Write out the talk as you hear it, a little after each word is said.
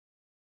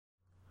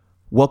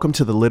Welcome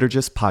to the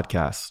Liturgist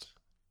Podcast.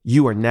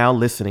 You are now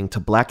listening to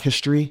Black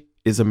History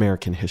is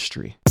American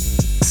History.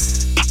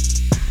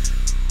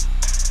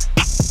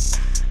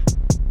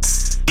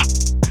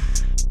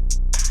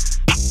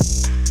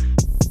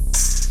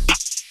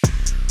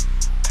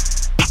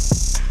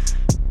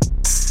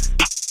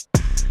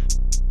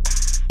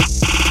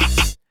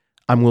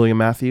 I'm William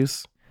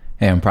Matthews.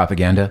 Hey, I'm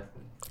Propaganda.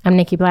 I'm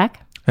Nikki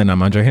Black. And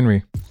I'm Andre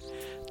Henry.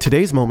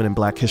 Today's moment in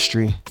Black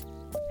history,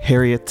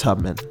 Harriet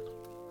Tubman.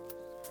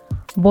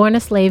 Born a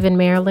slave in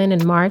Maryland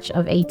in March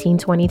of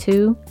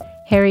 1822,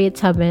 Harriet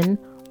Tubman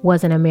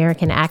was an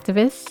American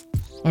activist,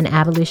 an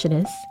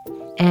abolitionist,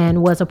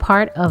 and was a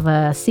part of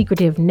a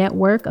secretive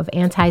network of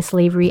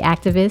anti-slavery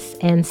activists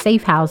and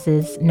safe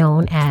houses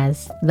known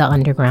as the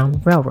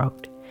Underground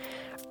Railroad.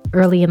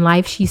 Early in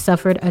life, she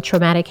suffered a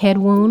traumatic head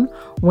wound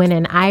when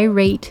an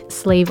irate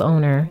slave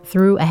owner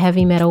threw a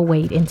heavy metal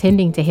weight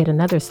intending to hit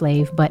another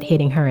slave, but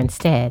hitting her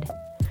instead.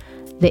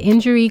 The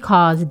injury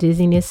caused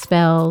dizziness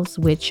spells,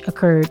 which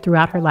occurred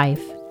throughout her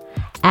life.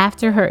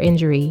 After her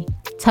injury,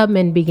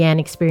 Tubman began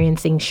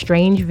experiencing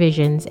strange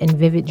visions and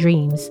vivid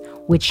dreams,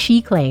 which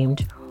she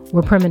claimed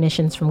were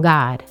premonitions from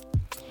God.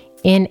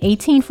 In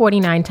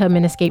 1849,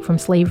 Tubman escaped from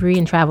slavery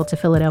and traveled to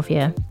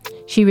Philadelphia.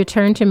 She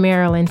returned to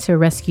Maryland to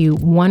rescue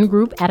one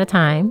group at a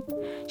time.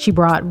 She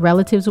brought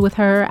relatives with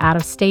her out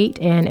of state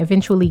and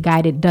eventually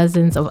guided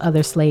dozens of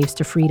other slaves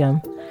to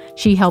freedom.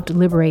 She helped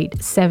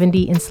liberate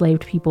 70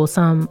 enslaved people,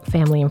 some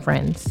family and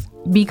friends.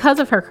 Because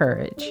of her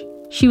courage,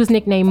 she was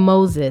nicknamed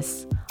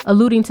Moses,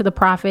 alluding to the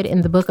prophet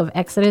in the book of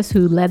Exodus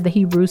who led the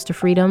Hebrews to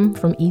freedom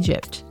from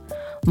Egypt.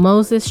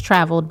 Moses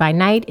traveled by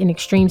night in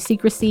extreme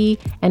secrecy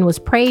and was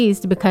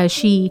praised because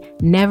she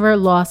never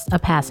lost a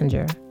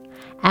passenger.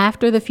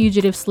 After the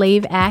Fugitive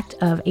Slave Act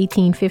of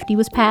 1850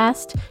 was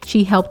passed,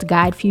 she helped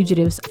guide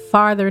fugitives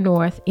farther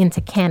north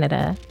into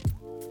Canada.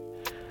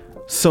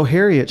 So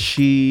Harriet,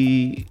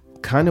 she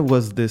kind of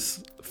was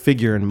this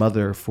figure and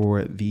mother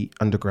for the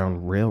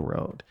Underground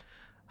Railroad.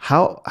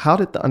 How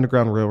did the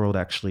Underground Railroad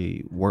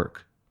actually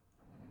work?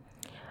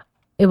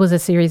 It was a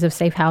series of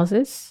safe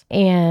houses,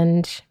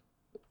 and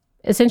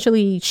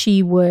essentially,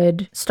 she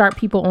would start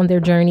people on their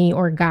journey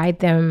or guide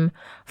them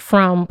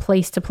from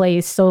place to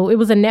place. So it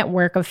was a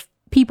network of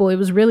people. It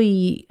was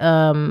really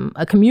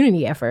a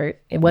community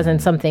effort. It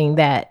wasn't something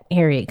that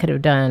Harriet could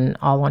have done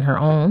all on her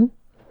own.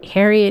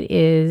 Harriet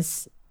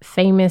is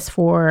famous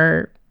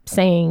for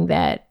saying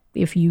that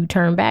if you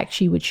turn back,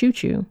 she would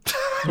shoot you.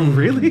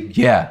 Really?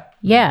 Yeah.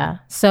 Yeah.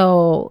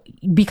 So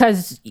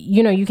because,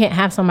 you can't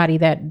have somebody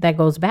that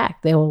goes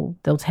back. They'll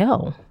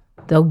tell.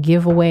 They'll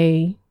give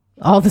away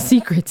all the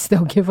secrets.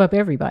 They'll give up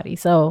everybody.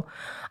 So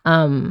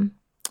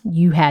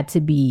you had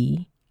to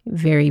be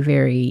very,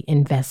 very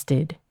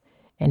invested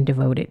and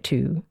devoted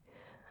to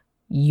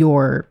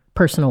your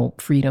personal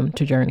freedom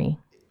to journey.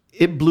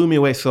 It blew me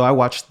away. So I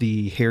watched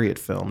the Harriet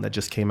film that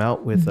just came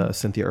out with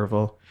Cynthia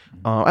Erivo.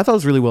 I thought it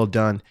was really well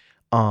done.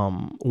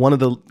 One of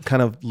the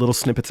kind of little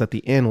snippets at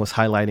the end was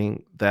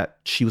highlighting that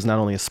she was not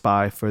only a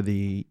spy for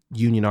the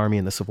Union Army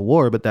in the Civil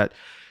War, but that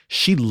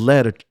she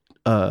led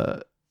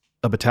a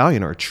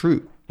battalion or a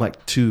troop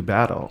to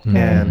battle.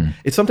 And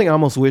it's something I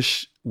almost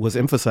wish was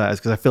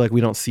emphasized because I feel like we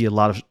don't see a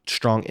lot of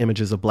strong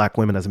images of Black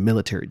women as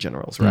military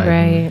generals, right?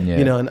 Right.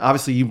 Yeah. And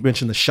obviously you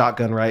mentioned the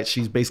shotgun, right?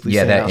 She's basically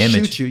saying, that I'll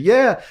image. shoot you.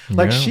 Yeah.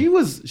 She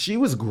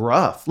was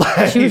gruff.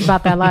 She was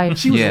about that life.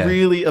 She was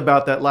really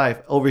about that life.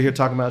 Over here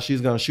talking about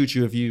she's going to shoot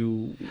you if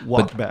you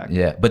walk back.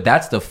 Yeah. But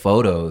that's the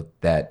photo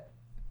that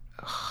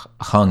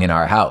hung in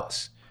our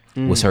house.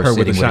 Was her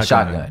sitting with a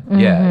shotgun. Mm-hmm.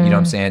 Yeah, you know what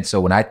I'm saying? So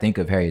when I think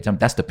of Harriet Tubman,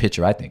 that's the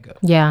picture I think of.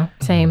 Yeah,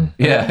 same.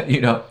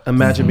 Yeah,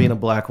 Imagine being a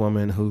Black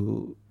woman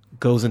who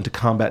goes into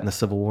combat in the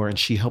Civil War and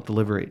she helped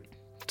liberate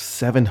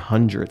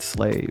 700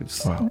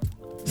 slaves. Wow.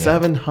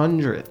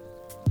 700.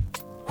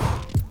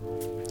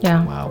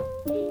 Yeah. Wow.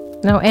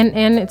 No,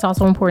 and it's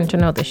also important to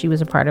note that she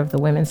was a part of the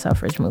women's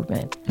suffrage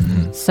movement.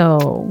 Mm-hmm. So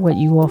what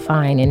you will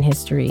find in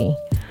history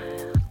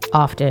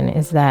often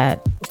is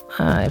that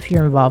if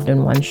you're involved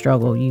in one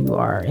struggle, you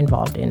are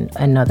involved in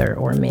another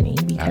or many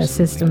because Absolutely.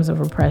 Systems of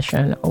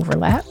oppression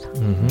overlap.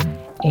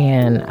 Mm-hmm.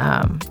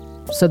 And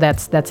so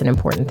that's an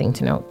important thing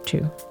to note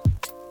too.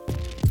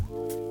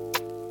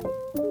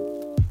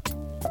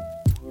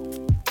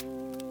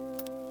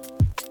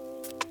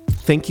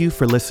 Thank you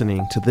for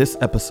listening to this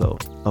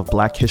episode of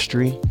Black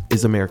History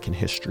is American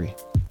History.